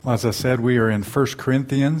Well, as I said, we are in 1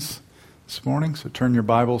 Corinthians this morning, so turn your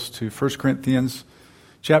Bibles to 1 Corinthians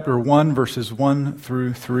chapter 1, verses 1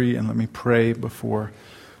 through 3, and let me pray before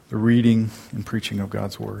the reading and preaching of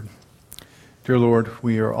God's Word. Dear Lord,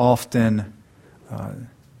 we are often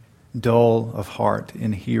dull of heart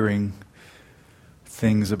in hearing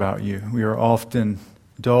things about you. We are often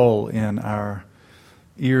dull in our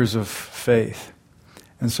ears of faith.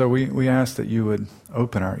 And so we ask that you would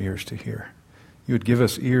open our ears to hear. You would give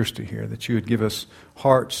us ears to hear, that you would give us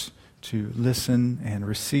hearts to listen and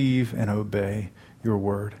receive and obey your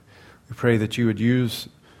word. We pray that you would use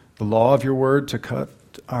the law of your word to cut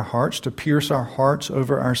our hearts, to pierce our hearts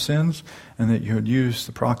over our sins, and that you would use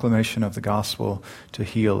the proclamation of the gospel to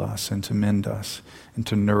heal us and to mend us and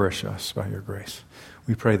to nourish us by your grace.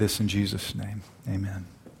 We pray this in Jesus' name. Amen.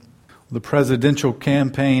 The presidential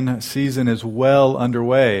campaign season is well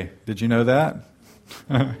underway. Did you know that?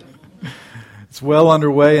 It's well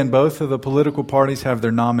underway, and both of the political parties have their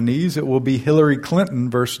nominees. It will be Hillary Clinton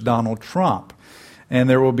versus Donald Trump. And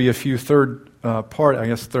there will be a few third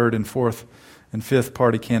and fourth and fifth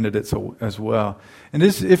party candidates as well. And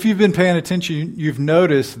if you've been paying attention, you've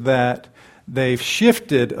noticed that they've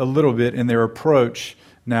shifted a little bit in their approach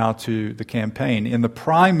now to the campaign. In the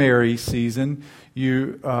primary season,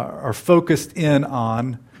 you are focused in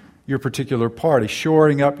on your particular party,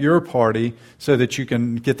 shoring up your party so that you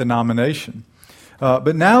can get the nomination.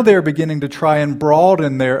 But now they're beginning to try and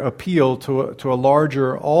broaden their appeal to a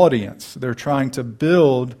larger audience. They're trying to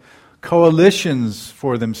build coalitions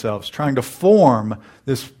for themselves, trying to form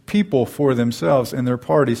this people for themselves and their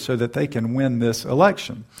parties so that they can win this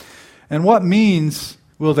election. And what means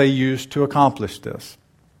will they use to accomplish this?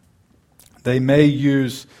 They may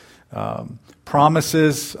use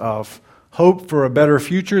promises of hope for a better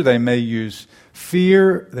future. They may use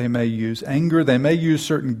fear, they may use anger, they may use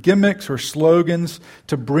certain gimmicks or slogans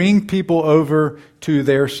to bring people over to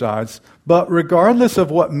their sides. But regardless of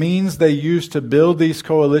what means they use to build these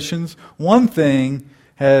coalitions, one thing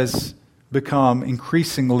has become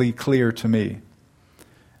increasingly clear to me.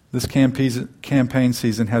 This campaign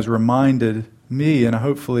season has reminded me, and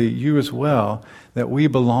hopefully you as well, that we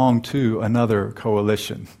belong to another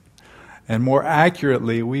coalition. And more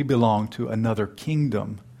accurately, we belong to another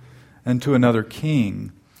kingdom and to another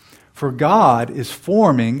king. For God is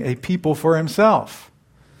forming a people for himself.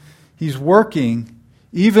 He's working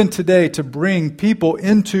even today to bring people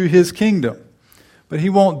into his kingdom. But he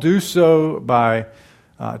won't do so by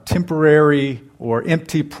temporary or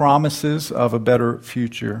empty promises of a better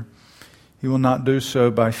future. He will not do so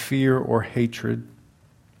by fear or hatred.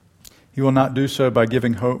 He will not do so by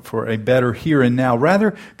giving hope for a better here and now.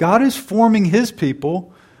 Rather, God is forming his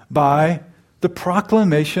people by the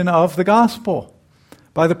proclamation of the gospel,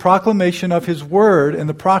 by the proclamation of his word and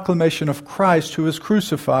the proclamation of Christ who is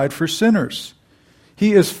crucified for sinners.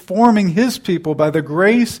 He is forming his people by the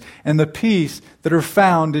grace and the peace that are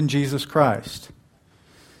found in Jesus Christ.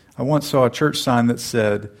 I once saw a church sign that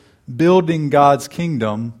said, "Building God's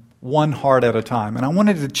kingdom one heart at a time." And I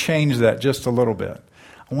wanted to change that just a little bit.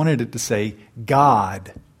 I wanted it to say,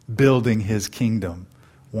 God building his kingdom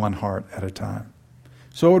one heart at a time.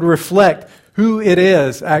 So it would reflect who it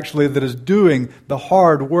is actually that is doing the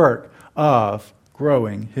hard work of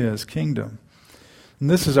growing his kingdom. And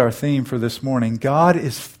this is our theme for this morning. God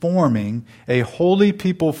is forming a holy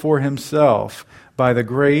people for himself by the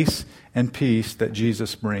grace and peace that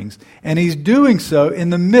Jesus brings. And he's doing so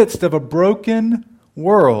in the midst of a broken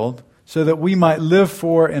world so that we might live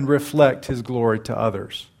for and reflect his glory to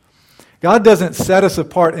others. God doesn't set us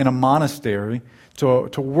apart in a monastery to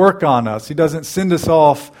work on us. He doesn't send us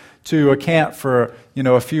off to a camp for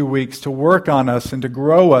a few weeks to work on us and to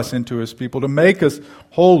grow us into his people, to make us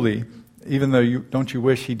holy, even though don't you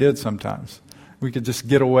wish he did sometimes? We could just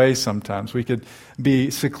get away sometimes. We could be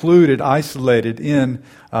secluded, isolated in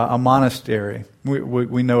a monastery.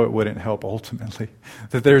 We know it wouldn't help ultimately,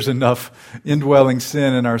 that there's enough indwelling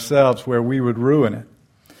sin in ourselves where we would ruin it.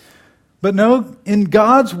 But no, in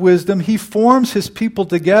God's wisdom, he forms his people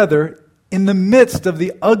together in the midst of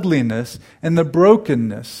the ugliness and the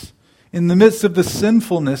brokenness, in the midst of the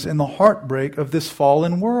sinfulness and the heartbreak of this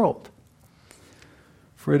fallen world.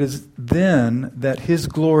 For it is then that his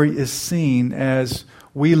glory is seen as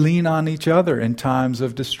we lean on each other in times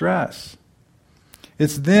of distress.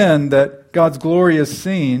 It's then that God's glory is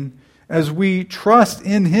seen as we trust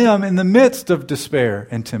in him in the midst of despair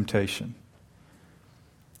and temptation.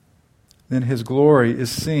 Then his glory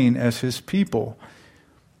is seen as his people,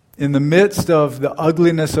 in the midst of the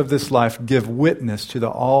ugliness of this life, give witness to the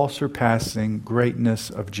all-surpassing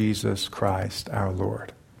greatness of Jesus Christ our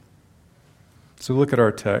Lord. So look at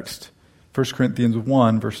our text, 1 Corinthians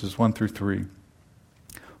 1, verses 1 through 3.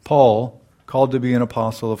 Paul, called to be an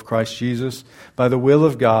apostle of Christ Jesus by the will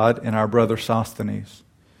of God, and our brother Sosthenes,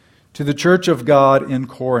 to the church of God in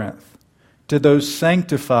Corinth, to those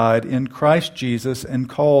sanctified in Christ Jesus and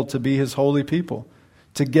called to be his holy people,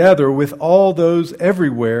 together with all those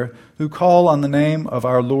everywhere who call on the name of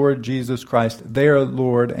our Lord Jesus Christ, their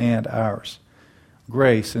Lord and ours.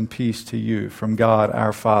 Grace and peace to you from God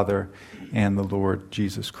our Father and the Lord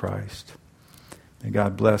Jesus Christ. May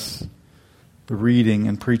God bless the reading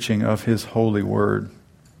and preaching of his holy word.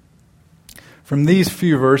 From these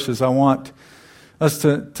few verses, I want us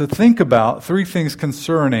to think about three things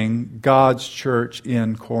concerning God's church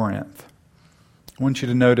in Corinth. I want you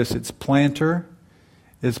to notice its planter,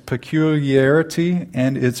 its peculiarity,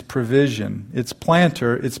 and its provision. Its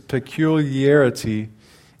planter, its peculiarity,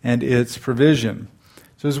 and its provision.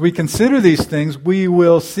 So as we consider these things, we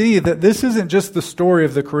will see that this isn't just the story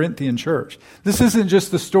of the Corinthian church. This isn't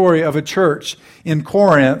just the story of a church in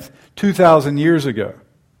Corinth 2,000 years ago.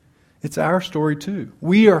 It's our story too.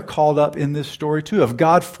 We are called up in this story too, of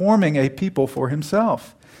God forming a people for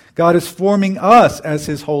himself. God is forming us as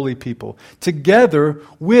his holy people, together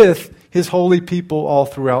with his holy people all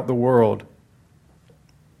throughout the world,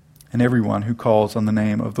 and everyone who calls on the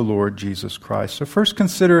name of the Lord Jesus Christ. So first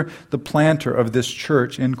consider the planter of this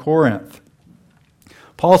church in Corinth.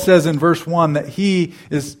 Paul says in verse 1 that he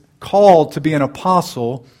is called to be an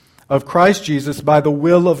apostle of Christ Jesus by the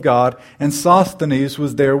will of God, and Sosthenes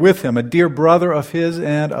was there with him, a dear brother of his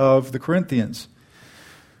and of the Corinthians.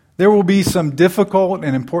 There will be some difficult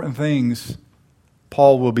and important things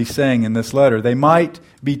Paul will be saying in this letter. They might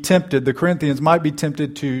be tempted, the Corinthians might be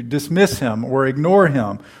tempted to dismiss him or ignore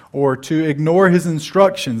him or to ignore his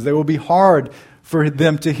instructions. They will be hard for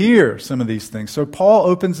them to hear some of these things. So Paul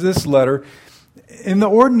opens this letter in the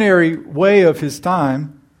ordinary way of his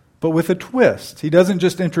time, but with a twist. He doesn't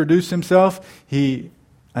just introduce himself, he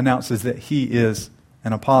announces that he is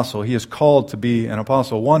an apostle. He is called to be an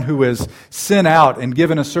apostle, one who is sent out and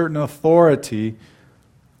given a certain authority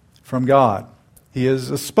from God. He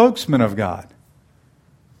is a spokesman of God,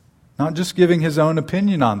 not just giving his own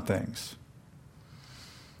opinion on things.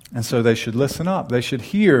 And so they should listen up. They should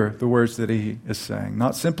hear the words that he is saying,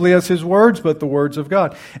 not simply as his words, but the words of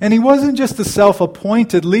God. And he wasn't just a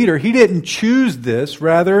self-appointed leader. He didn't choose this.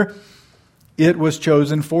 Rather, it was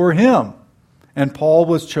chosen for him. And Paul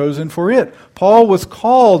was chosen for it. Paul was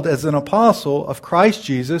called as an apostle of Christ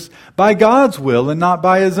Jesus by God's will and not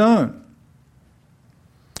by his own.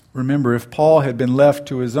 Remember, if Paul had been left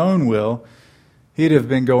to his own will, he'd have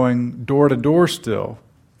been going door to door still,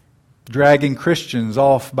 dragging Christians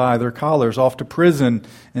off by their collars, off to prison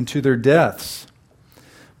and to their deaths.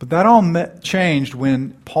 But that all changed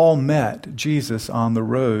when Paul met Jesus on the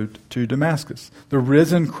road to Damascus. The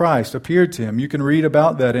risen Christ appeared to him. You can read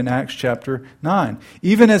about that in Acts chapter 9.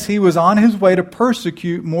 Even as he was on his way to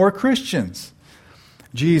persecute more Christians,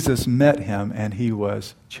 Jesus met him and he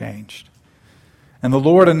was changed. And the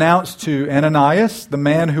Lord announced to Ananias, the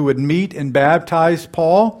man who would meet and baptize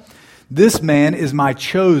Paul, "This man is my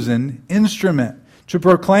chosen instrument to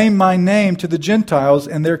proclaim my name to the Gentiles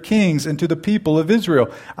and their kings and to the people of Israel.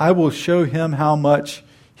 I will show him how much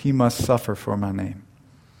he must suffer for my name."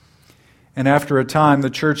 And after a time,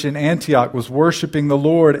 the church in Antioch was worshiping the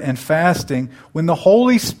Lord and fasting when the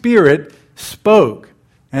Holy Spirit spoke.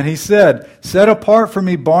 And he said, "Set apart for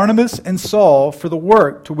me Barnabas and Saul for the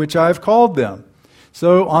work to which I have called them."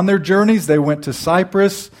 So on their journeys, they went to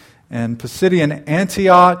Cyprus and Pisidian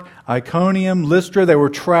Antioch, Iconium, Lystra. They were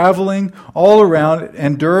traveling all around,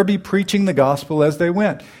 and Derbe, preaching the gospel as they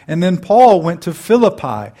went. And then Paul went to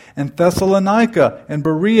Philippi and Thessalonica and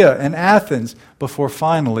Berea and Athens before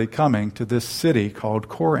finally coming to this city called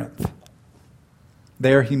Corinth.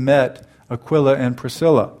 There he met Aquila and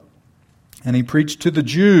Priscilla, and he preached to the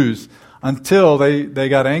Jews until they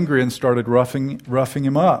got angry and started roughing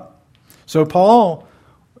him up. So Paul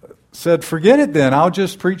said, "Forget it then, I'll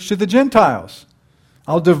just preach to the Gentiles.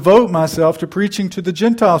 I'll devote myself to preaching to the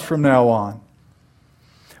Gentiles from now on."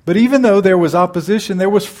 But even though there was opposition, there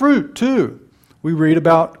was fruit too. We read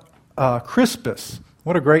about Crispus.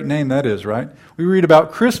 What a great name that is, right? We read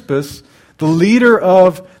about Crispus, the leader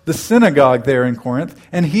of the synagogue there in Corinth,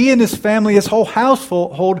 and he and his family, his whole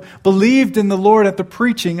household, believed in the Lord at the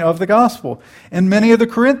preaching of the gospel. And many of the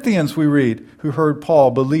Corinthians, we read, who heard Paul,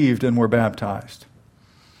 believed and were baptized.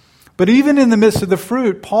 But even in the midst of the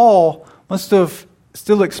fruit, Paul must have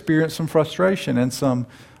still experienced some frustration and some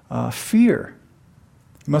fear.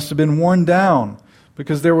 He must have been worn down,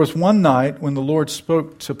 because there was one night when the Lord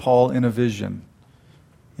spoke to Paul in a vision.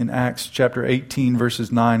 in Acts chapter 18,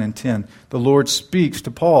 verses 9 and 10. The Lord speaks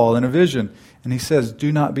to Paul in a vision, and he says,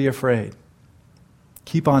 "Do not be afraid.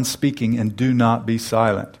 Keep on speaking and do not be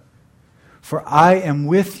silent. For I am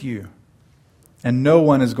with you, and no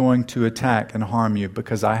one is going to attack and harm you,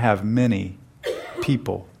 because I have many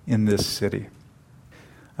people in this city."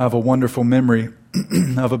 I have a wonderful memory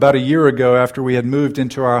of about a year ago after we had moved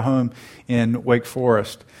into our home in Wake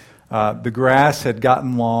Forest. The grass had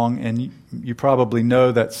gotten long, and you probably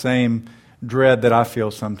know that same dread that I feel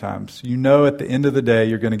sometimes. You know at the end of the day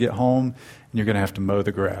you're going to get home and you're going to have to mow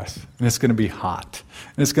the grass. And it's going to be hot.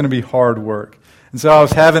 And it's going to be hard work. And so I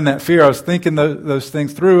was having that fear. I was thinking those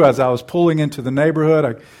things through as I was pulling into the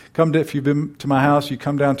neighborhood. If you've been to my house, you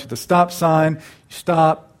come down to the stop sign, you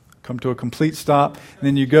stop, come to a complete stop, and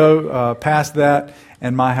then you go past that,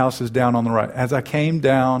 and my house is down on the right. As I came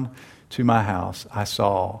down to my house, I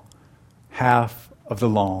saw half of the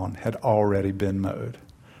lawn had already been mowed.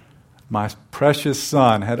 My precious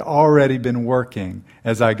son had already been working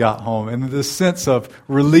as I got home, and this sense of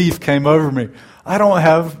relief came over me. I don't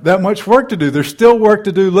have that much work to do. There's still work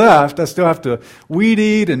to do left. I still have to weed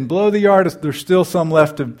eat and blow the yard. There's still some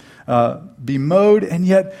left to be mowed, and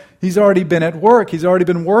yet he's already been at work. He's already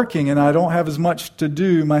been working, and I don't have as much to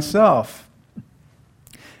do myself.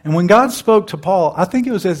 And when God spoke to Paul, I think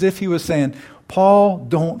it was as if he was saying, "Paul,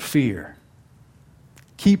 don't fear.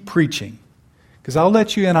 Keep preaching. Because I'll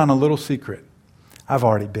let you in on a little secret. I've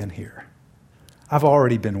already been here. I've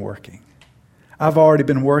already been working. I've already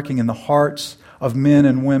been working in the hearts of men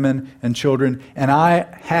and women and children, and I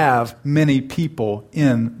have many people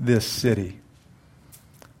in this city."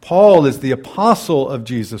 Paul is the apostle of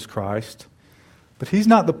Jesus Christ, but he's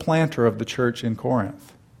not the planter of the church in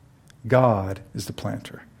Corinth. God is the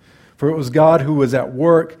planter. For it was God who was at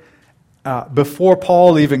work before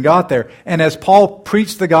Paul even got there. And as Paul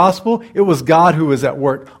preached the gospel, it was God who was at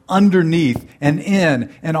work underneath and in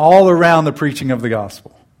and all around the preaching of the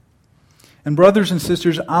gospel. And brothers and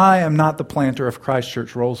sisters, I am not the planter of Christ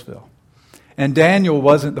Church Rolesville. And Daniel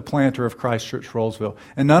wasn't the planter of Christ Church Rolesville.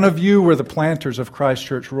 And none of you were the planters of Christ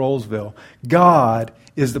Church Rolesville. God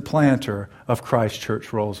is the planter of Christ Church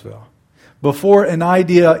Rolesville. Before an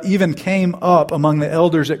idea even came up among the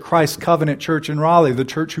elders at Christ Covenant Church in Raleigh, the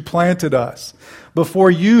church who planted us, before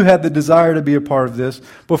you had the desire to be a part of this,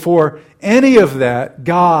 before any of that,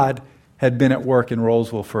 God had been at work in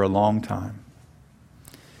Rolesville for a long time.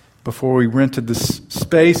 Before we rented this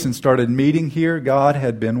space and started meeting here, God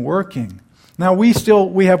had been working. Now we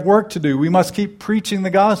have work to do. We must keep preaching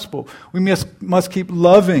the gospel. We must keep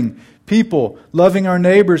loving people, loving our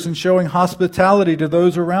neighbors, and showing hospitality to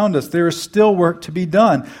those around us. There is still work to be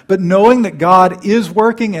done. But knowing that God is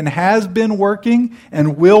working and has been working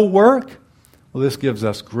and will work, well, this gives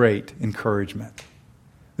us great encouragement.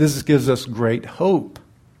 This gives us great hope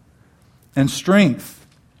and strength.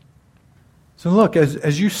 So look,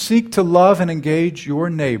 as you seek to love and engage your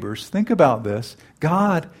neighbors, think about this.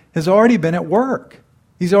 God has already been at work.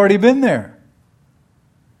 He's already been there.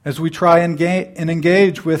 As we try and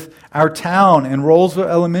engage with our town and Rolesville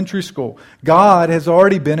Elementary School, God has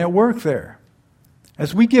already been at work there.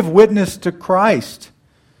 As we give witness to Christ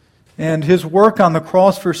and His work on the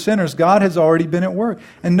cross for sinners, God has already been at work.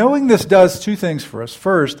 And knowing this does two things for us.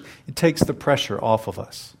 First, it takes the pressure off of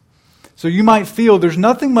us. So you might feel there's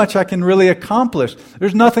nothing much I can really accomplish.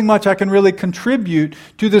 There's nothing much I can really contribute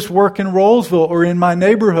to this work in Rolesville or in my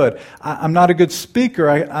neighborhood. I'm not a good speaker.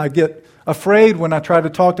 I get afraid when I try to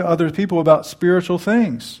talk to other people about spiritual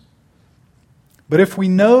things. But if we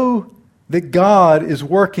know that God is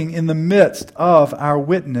working in the midst of our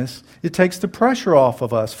witness, it takes the pressure off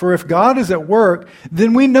of us. For if God is at work,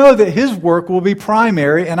 then we know that His work will be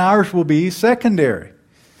primary and ours will be secondary.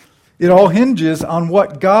 It all hinges on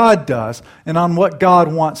what God does and on what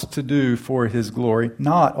God wants to do for His glory,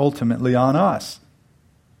 not ultimately on us.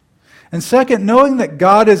 And second, knowing that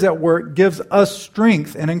God is at work gives us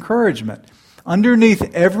strength and encouragement. Underneath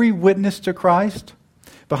every witness to Christ,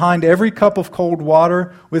 behind every cup of cold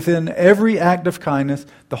water, within every act of kindness,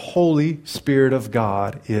 the Holy Spirit of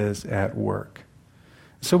God is at work.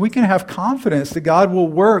 So we can have confidence that God will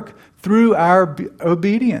work through our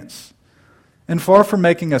obedience. And far from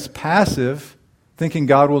making us passive, thinking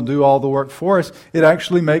God will do all the work for us, it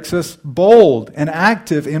actually makes us bold and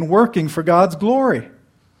active in working for God's glory.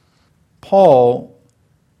 Paul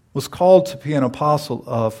was called to be an apostle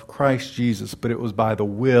of Christ Jesus, but it was by the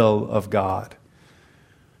will of God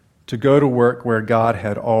to go to work where God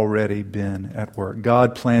had already been at work.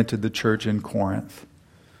 God planted the church in Corinth.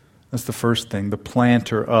 That's the first thing, the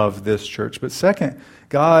planter of this church. But second,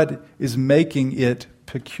 God is making it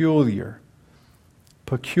peculiar.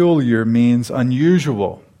 Peculiar means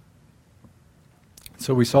unusual.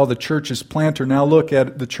 So we saw the church's planter. Now look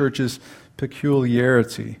at the church's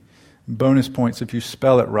peculiarity. Bonus points if you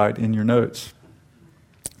spell it right in your notes.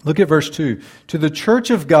 Look at verse 2. To the church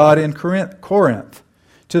of God in Corinth,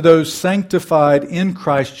 to those sanctified in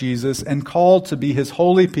Christ Jesus and called to be His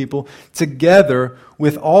holy people, together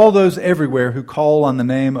with all those everywhere who call on the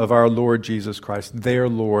name of our Lord Jesus Christ, their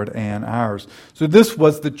Lord and ours. So this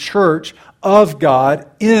was the church of God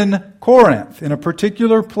in Corinth, in a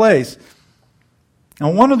particular place.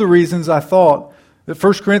 Now, one of the reasons I thought that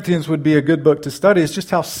 1 Corinthians would be a good book to study is just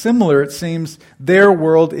how similar it seems their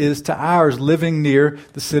world is to ours, living near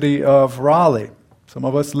the city of Raleigh. Some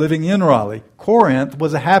of us living in Raleigh. Corinth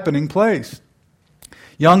was a happening place.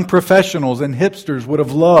 Young professionals and hipsters would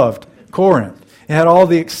have loved Corinth. It had all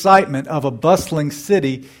the excitement of a bustling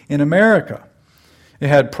city in America. It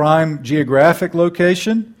had prime geographic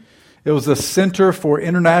location. It was a center for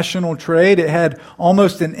international trade. It had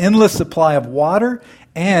almost an endless supply of water,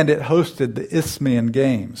 and it hosted the Isthmian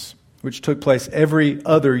Games, which took place every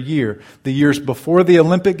other year, the years before the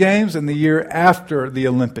Olympic Games and the year after the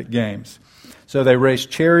Olympic Games. So they raced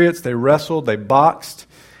chariots, they wrestled, they boxed,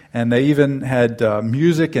 and they even had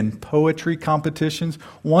music and poetry competitions.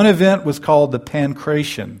 One event was called the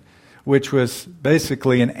Pancration, which was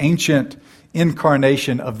basically an ancient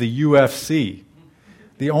incarnation of the UFC.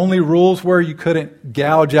 The only rules were you couldn't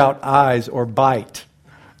gouge out eyes or bite,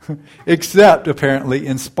 except apparently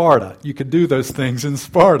in Sparta. You could do those things in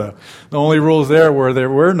Sparta. The only rules there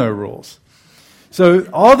were no rules. So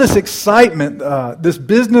all this excitement, this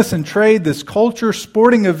business and trade, this culture,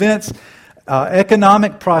 sporting events,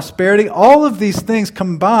 economic prosperity, all of these things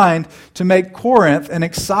combined to make Corinth an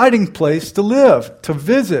exciting place to live, to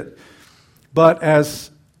visit. But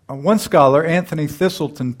as one scholar, Anthony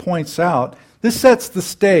Thistleton, points out, this sets the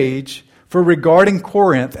stage for regarding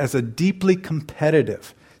Corinth as a deeply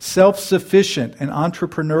competitive, self-sufficient, and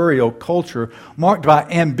entrepreneurial culture marked by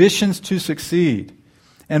ambitions to succeed,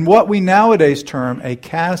 and what we nowadays term a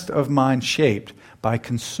cast of mind shaped by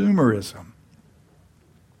consumerism.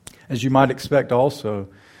 As you might expect also,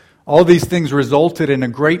 all these things resulted in a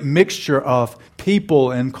great mixture of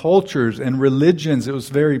people and cultures and religions. It was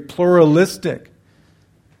very pluralistic.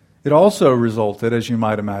 It also resulted, as you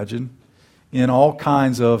might imagine, in all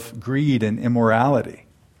kinds of greed and immorality.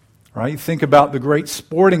 Right? Think about the great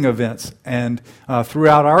sporting events and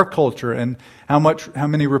throughout our culture, and how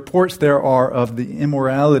many reports there are of the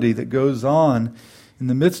immorality that goes on in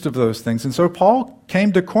the midst of those things. And so Paul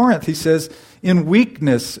came to Corinth, he says, in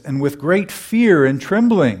weakness and with great fear and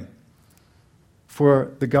trembling.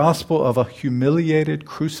 For the gospel of a humiliated,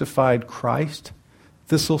 crucified Christ,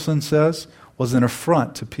 Thistleton says, was an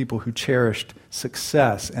affront to people who cherished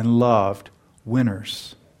success and loved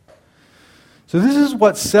winners. So this is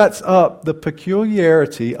what sets up the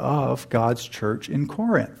peculiarity of God's church in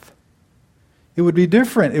Corinth. It would be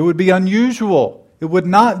different. It would be unusual. It would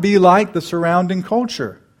not be like the surrounding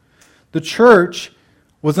culture. The church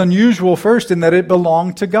was unusual first in that it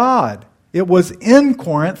belonged to God. It was in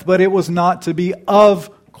Corinth, but it was not to be of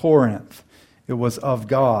Corinth. It was of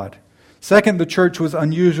God. Second, the church was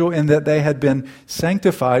unusual in that they had been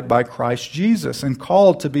sanctified by Christ Jesus and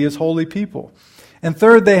called to be His holy people. And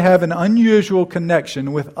third, they have an unusual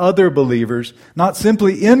connection with other believers, not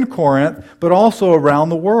simply in Corinth, but also around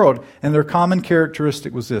the world. And their common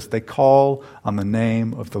characteristic was this: they call on the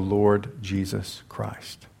name of the Lord Jesus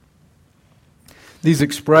Christ. These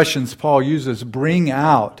expressions Paul uses bring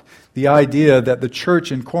out the idea that the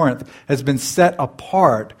church in Corinth has been set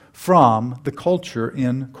apart from the culture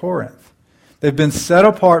in Corinth. They've been set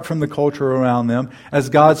apart from the culture around them as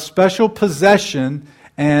God's special possession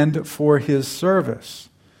and for His service.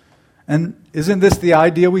 And isn't this the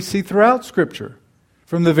idea we see throughout Scripture?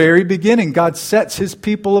 From the very beginning, God sets His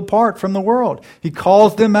people apart from the world. He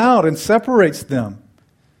calls them out and separates them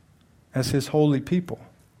as His holy people.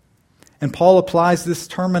 And Paul applies this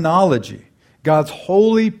terminology, God's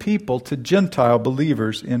holy people, to Gentile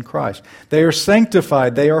believers in Christ. They are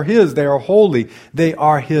sanctified. They are His. They are holy. They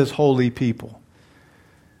are His holy people.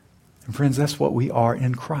 And friends, that's what we are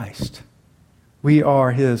in Christ. We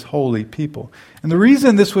are His holy people. And the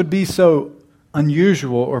reason this would be so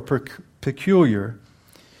unusual or peculiar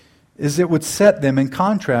is it would set them in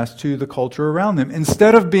contrast to the culture around them.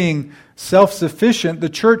 Instead of being self-sufficient, the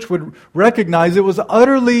church would recognize it was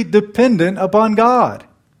utterly dependent upon God.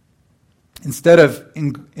 Instead of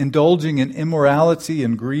indulging in immorality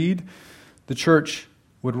and greed, the church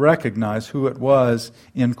would recognize who it was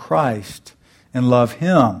in Christ and love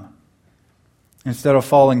Him. Instead of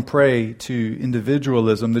falling prey to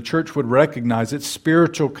individualism, the church would recognize its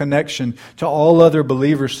spiritual connection to all other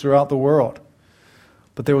believers throughout the world.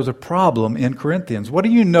 But there was a problem in Corinthians. What do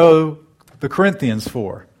you know the Corinthians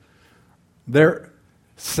for? Their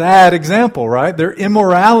sad example, right? Their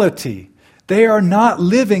immorality. They are not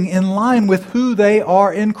living in line with who they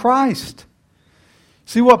are in Christ.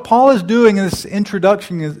 See, what Paul is doing in this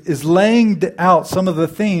introduction is laying out some of the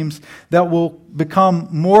themes that will become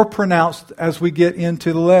more pronounced as we get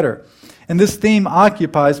into the letter. And this theme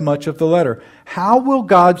occupies much of the letter. How will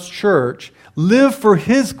God's church live for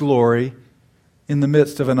His glory in the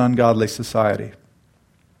midst of an ungodly society?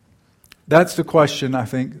 That's the question I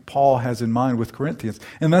think Paul has in mind with Corinthians.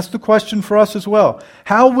 And that's the question for us as well.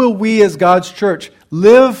 How will we as God's church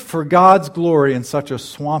live for God's glory in such a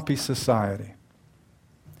swampy society?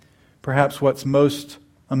 Perhaps what's most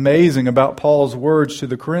amazing about Paul's words to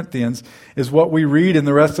the Corinthians is what we read in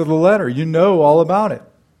the rest of the letter. You know all about it.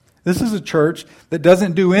 This is a church that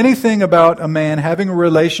doesn't do anything about a man having a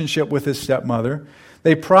relationship with his stepmother.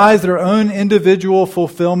 They prize their own individual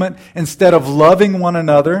fulfillment instead of loving one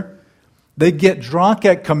another. They get drunk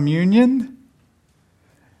at communion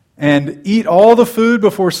and eat all the food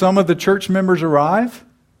before some of the church members arrive.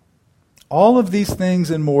 All of these things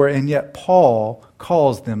and more, and yet Paul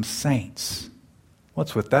calls them saints.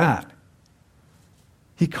 What's with that?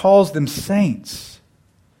 He calls them saints.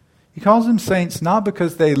 He calls them saints not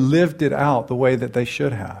because they lived it out the way that they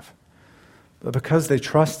should have, but because they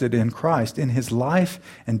trusted in Christ, in His life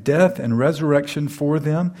and death and resurrection for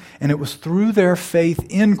them. And it was through their faith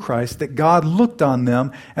in Christ that God looked on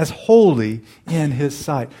them as holy in His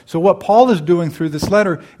sight. So what Paul is doing through this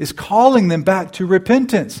letter is calling them back to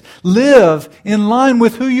repentance. Live in line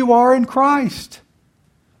with who you are in Christ.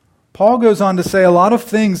 Paul goes on to say a lot of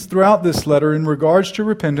things throughout this letter in regards to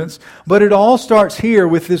repentance, but it all starts here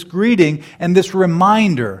with this greeting and this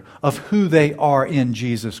reminder of who they are in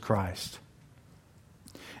Jesus Christ.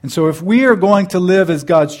 And so if we are going to live as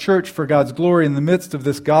God's church for God's glory in the midst of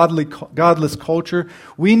this godless culture,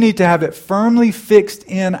 we need to have it firmly fixed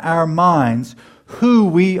in our minds who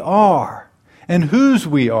we are and whose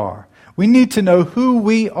we are. We need to know who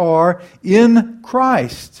we are in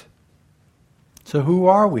Christ. So who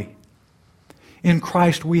are we? In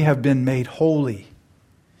Christ we have been made holy,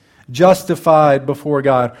 justified before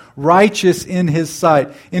God, righteous in His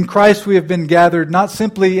sight. In Christ we have been gathered not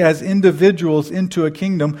simply as individuals into a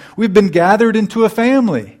kingdom, we've been gathered into a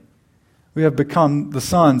family. We have become the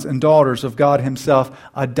sons and daughters of God Himself,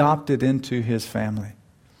 adopted into His family.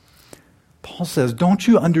 Paul says, don't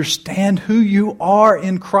you understand who you are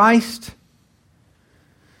in Christ?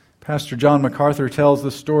 Pastor John MacArthur tells the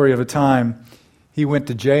story of a time he went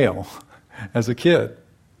to jail as a kid.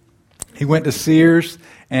 He went to Sears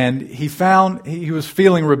and he was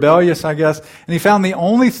feeling rebellious, I guess, and he found the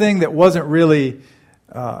only thing that wasn't really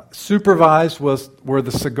supervised were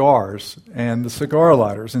the cigars and the cigar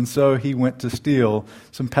lighters. And so he went to steal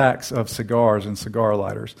some packs of cigars and cigar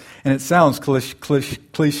lighters. And it sounds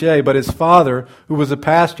cliche, but his father, who was a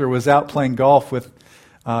pastor, was out playing golf with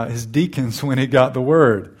his deacons when he got the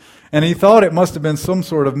word. And he thought it must have been some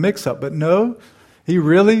sort of mix-up, but no, he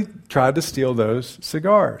really tried to steal those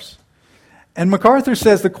cigars. And MacArthur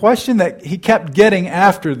says the question that he kept getting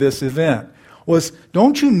after this event was,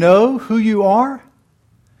 don't you know who you are?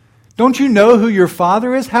 Don't you know who your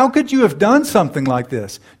father is? How could you have done something like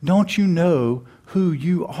this? Don't you know who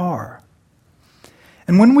you are?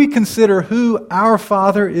 And when we consider who our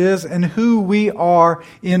Father is and who we are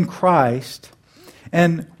in Christ,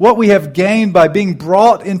 and what we have gained by being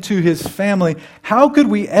brought into His family, how could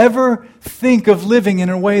we ever think of living in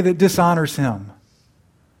a way that dishonors Him?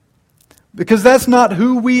 Because that's not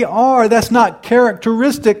who we are. That's not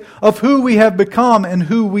characteristic of who we have become and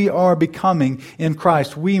who we are becoming in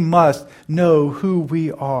Christ. We must know who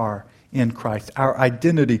we are in Christ, our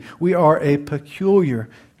identity. We are a peculiar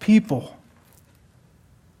people.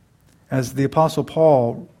 As the Apostle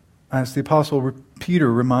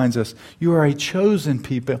Peter reminds us, you are a chosen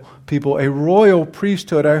people, a royal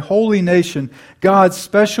priesthood, a holy nation, God's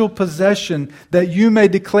special possession, that you may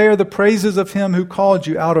declare the praises of Him who called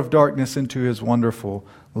you out of darkness into His wonderful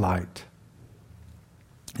light.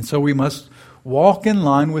 And so we must walk in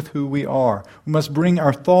line with who we are. We must bring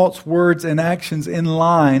our thoughts, words, and actions in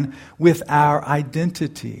line with our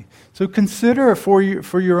identity. So consider for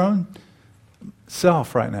your own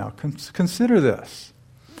self right now. Consider this.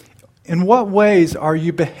 In what ways are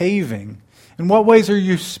you behaving? In what ways are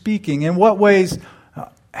you speaking? In what ways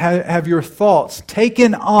have your thoughts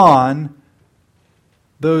taken on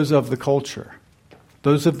those of the culture,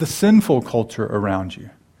 those of the sinful culture around you?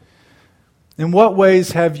 In what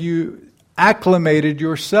ways have you acclimated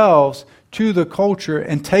yourselves to the culture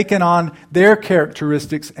and taken on their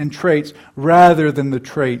characteristics and traits rather than the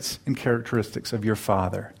traits and characteristics of your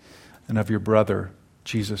Father and of your brother,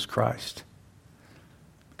 Jesus Christ.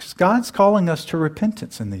 Because God's calling us to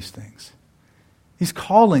repentance in these things. He's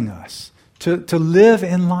calling us to live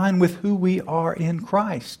in line with who we are in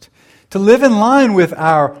Christ, to live in line with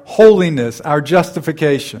our holiness, our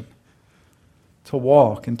justification, to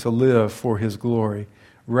walk and to live for His glory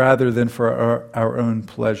rather than for our own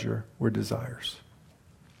pleasure or desires.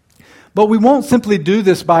 But we won't simply do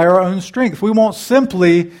this by our own strength. We won't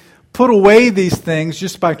simply put away these things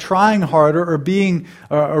just by trying harder or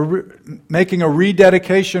making a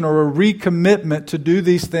rededication or a recommitment to do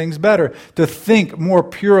these things better, to think more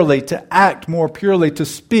purely, to act more purely, to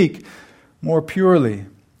speak more purely.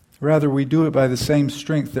 Rather, we do it by the same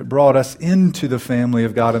strength that brought us into the family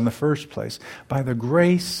of God in the first place, by the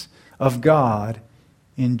grace of God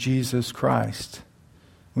in Jesus Christ.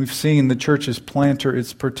 We've seen the church's planter,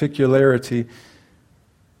 its particularity,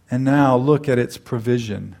 and now look at its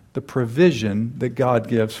provision. The provision that God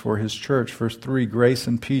gives for His church. Verse 3, grace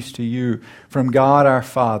and peace to you from God our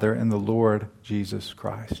Father and the Lord Jesus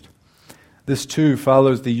Christ. This too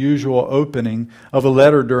follows the usual opening of a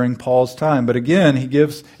letter during Paul's time, but again he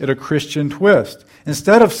gives it a Christian twist.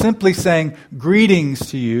 Instead of simply saying greetings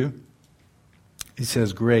to you, he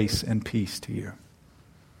says grace and peace to you.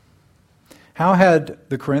 How had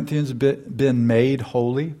the Corinthians been made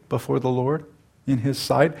holy before the Lord in His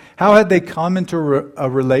sight? How had they come into a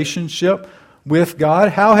relationship with God?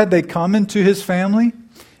 How had they come into His family?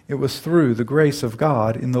 It was through the grace of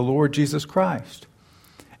God in the Lord Jesus Christ.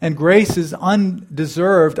 And grace is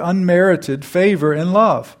undeserved, unmerited favor and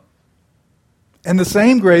love. And the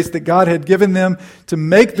same grace that God had given them to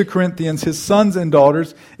make the Corinthians His sons and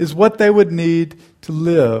daughters is what they would need to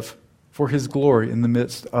live for His glory in the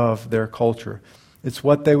midst of their culture. It's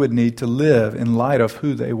what they would need to live in light of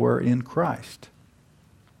who they were in Christ.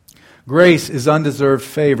 Grace is undeserved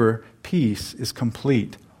favor. Peace is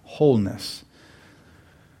complete wholeness.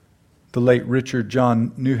 The late Richard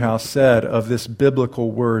John Newhouse said of this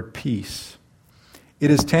biblical word peace,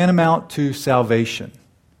 it is tantamount to salvation.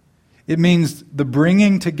 It means the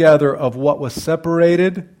bringing together of what was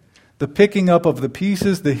separated, the picking up of the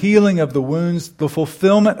pieces, the healing of the wounds, the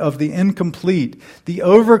fulfillment of the incomplete, the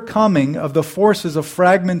overcoming of the forces of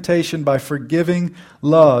fragmentation by forgiving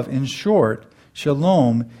love. In short,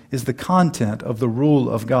 shalom is the content of the rule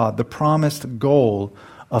of God, the promised goal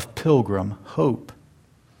of pilgrim hope.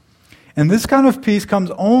 And this kind of peace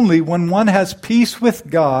comes only when one has peace with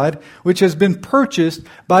God, which has been purchased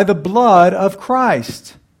by the blood of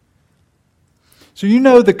Christ. So you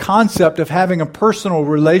know the concept of having a personal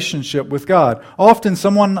relationship with God. Often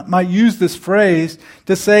someone might use this phrase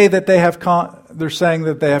to say that they're saying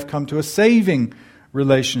that they have come to a saving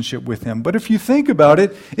relationship with Him. But if you think about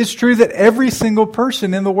it, it's true that every single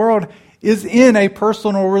person in the world is in a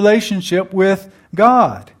personal relationship with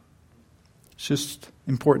God. It's just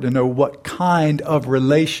important to know what kind of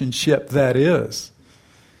relationship that is.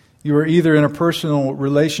 You are either in a personal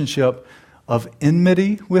relationship of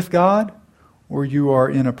enmity with God, or you are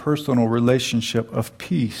in a personal relationship of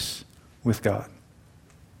peace with God.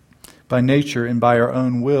 By nature and by our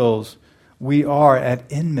own wills, we are at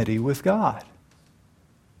enmity with God.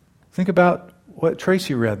 Think about what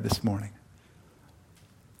Tracy read this morning,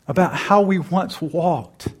 about how we once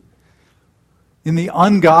walked in the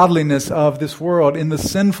ungodliness of this world, in the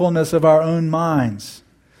sinfulness of our own minds.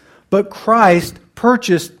 But Christ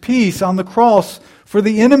purchased peace on the cross for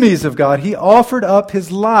the enemies of God. He offered up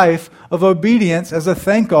His life of obedience as a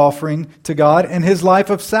thank offering to God and His life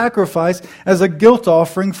of sacrifice as a guilt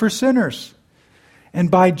offering for sinners. And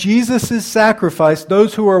by Jesus' sacrifice,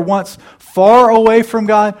 those who were once far away from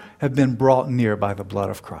God have been brought near by the blood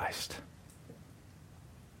of Christ.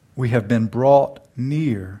 We have been brought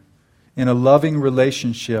near in a loving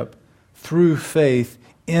relationship through faith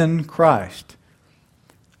in Christ.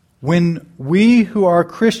 When we who are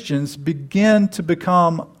Christians begin to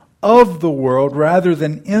become of the world rather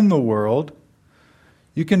than in the world,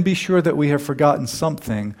 you can be sure that we have forgotten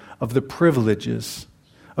something of the privileges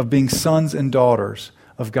of being sons and daughters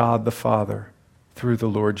of God the Father through the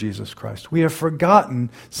Lord Jesus Christ. We have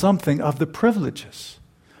forgotten something of the privileges,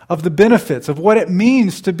 of the benefits, of what it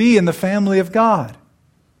means to be in the family of God.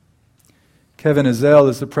 Kevin Ezell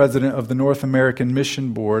is the president of the North American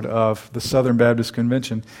Mission Board of the Southern Baptist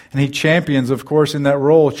Convention. And he champions, of course, in that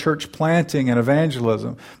role, church planting and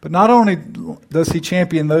evangelism. But not only does he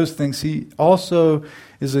champion those things, he also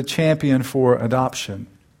is a champion for adoption.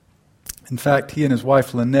 In fact, he and his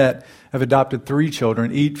wife Lynette have adopted 3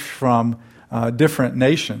 children, each from different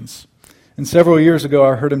nations. And several years ago,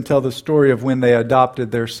 I heard him tell the story of when they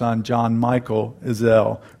adopted their son, John Michael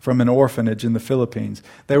Ezel, from an orphanage in the Philippines.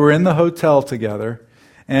 They were in the hotel together,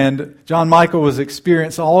 and John Michael was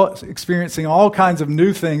experiencing all kinds of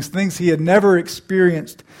new things he had never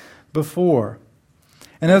experienced before.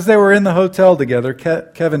 And as they were in the hotel together,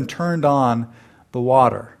 Kevin turned on the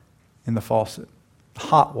water in the faucet,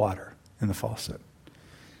 hot water in the faucet.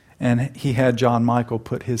 And he had John Michael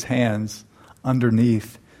put his hands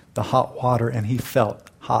underneath the hot water, and he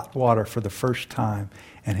felt hot water for the first time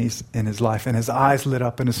in his life. And his eyes lit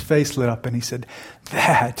up and his face lit up, and he said,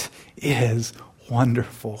 "That is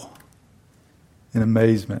wonderful." In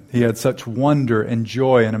amazement. He had such wonder and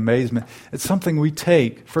joy and amazement. It's something we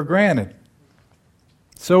take for granted.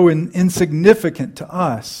 So insignificant to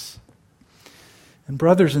us. And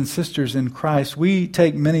brothers and sisters in Christ, we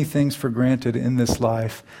take many things for granted in this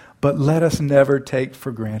life, but let us never take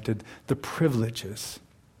for granted the privileges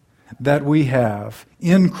that we have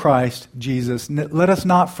in Christ Jesus. Let us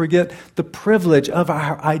not forget the privilege of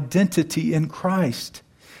our identity in Christ.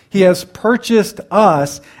 He has purchased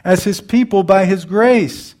us as His people by His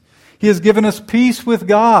grace. He has given us peace with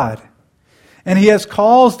God. And He has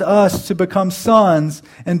caused us to become sons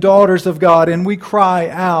and daughters of God. And we cry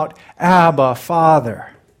out, "Abba,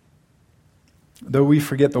 Father." Though we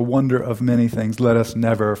forget the wonder of many things, let us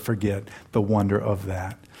never forget the wonder of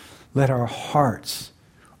that. Let our hearts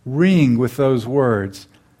ring with those words,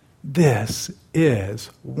 "This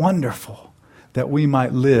is wonderful," that we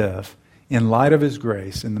might live in light of His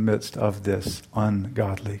grace in the midst of this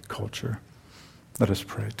ungodly culture. Let us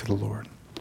pray to the Lord.